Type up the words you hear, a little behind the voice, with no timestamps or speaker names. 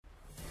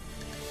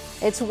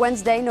It's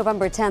Wednesday,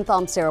 November 10th.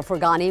 I'm Sarah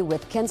Fergani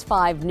with KENS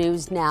 5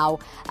 News Now.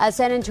 A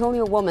San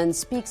Antonio woman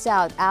speaks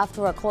out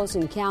after a close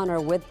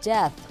encounter with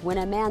death when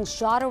a man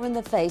shot her in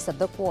the face at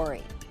the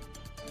Quarry.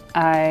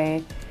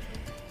 I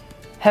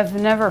have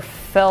never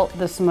felt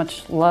this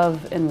much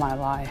love in my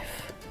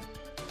life.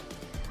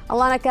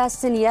 Alana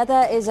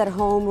Castaneda is at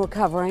home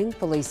recovering.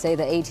 Police say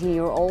the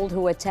 18-year-old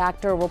who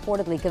attacked her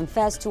reportedly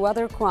confessed to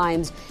other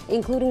crimes,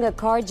 including a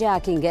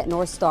carjacking at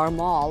North Star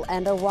Mall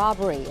and a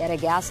robbery at a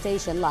gas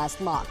station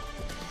last month.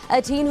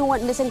 A teen who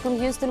went missing from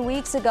Houston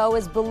weeks ago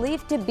is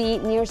believed to be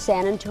near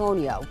San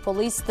Antonio.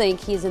 Police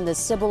think he's in the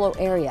Cibolo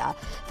area.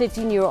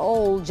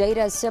 15-year-old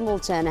Jada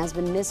Simelton has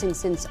been missing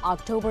since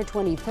October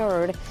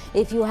 23rd.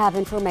 If you have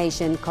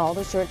information, call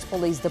the Schertz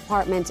Police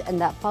Department, and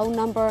that phone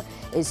number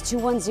is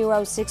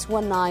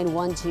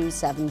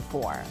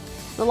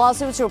 210-619-1274. The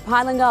lawsuits are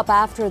piling up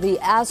after the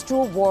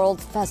Astro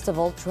World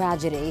Festival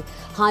tragedy.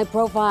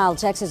 High-profile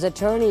Texas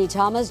attorney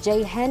Thomas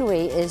J.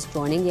 Henry is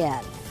joining in.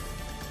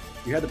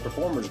 You had the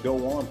performers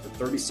go on for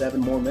 37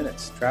 more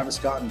minutes, Travis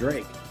Scott and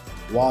Drake,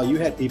 while you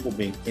had people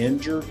being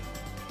injured,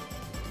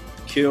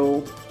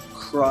 killed,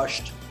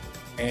 crushed,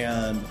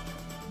 and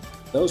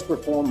those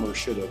performers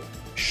should have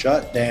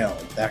shut down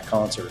that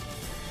concert.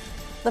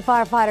 The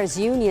firefighters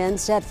union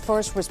said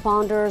first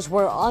responders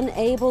were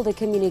unable to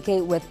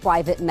communicate with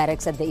private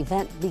medics at the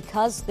event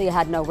because they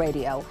had no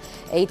radio.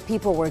 8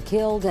 people were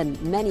killed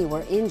and many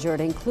were injured,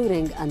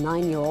 including a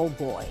 9-year-old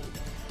boy.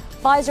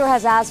 Pfizer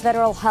has asked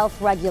federal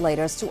health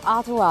regulators to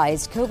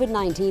authorize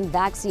COVID-19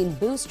 vaccine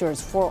boosters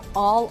for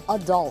all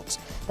adults.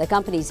 The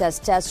company says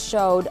tests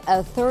showed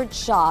a third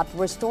shot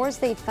restores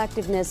the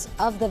effectiveness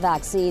of the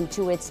vaccine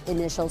to its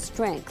initial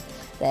strength.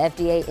 The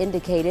FDA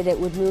indicated it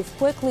would move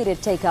quickly to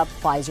take up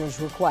Pfizer's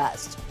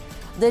request.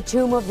 The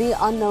tomb of the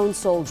unknown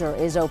soldier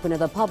is open to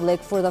the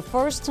public for the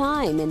first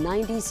time in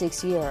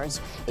 96 years.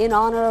 In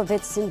honor of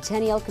its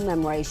centennial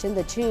commemoration,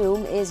 the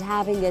tomb is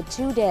having a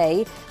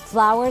 2-day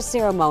flower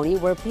ceremony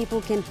where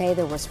people can pay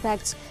their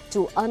respects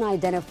to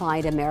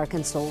unidentified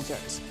American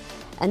soldiers.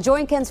 And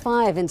join KENS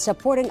 5 in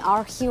supporting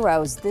our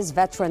heroes this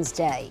Veterans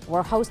Day.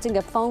 We're hosting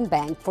a phone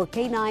bank for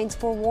Canines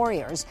for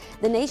Warriors,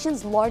 the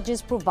nation's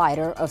largest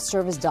provider of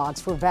service dogs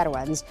for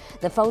veterans.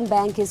 The phone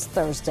bank is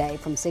Thursday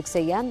from 6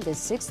 a.m. to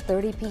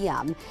 6:30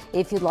 p.m.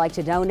 If you'd like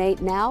to donate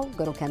now,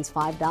 go to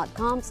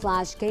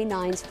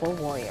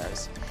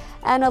kens5.com/Canines4Warriors.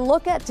 And a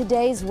look at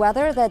today's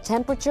weather. The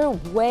temperature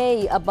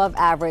way above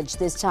average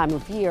this time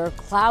of year.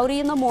 Cloudy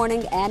in the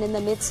morning and in the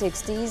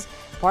mid-60s.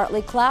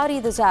 Partly cloudy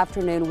this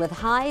afternoon with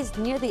highs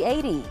near the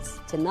 80s.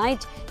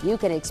 Tonight, you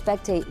can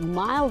expect a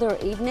milder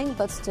evening,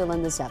 but still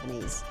in the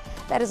 70s.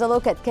 That is a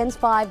look at KENS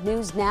 5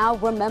 News Now.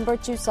 Remember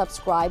to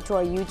subscribe to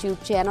our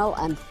YouTube channel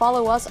and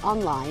follow us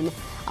online.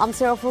 I'm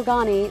Sarah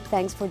Fergani.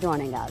 Thanks for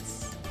joining us.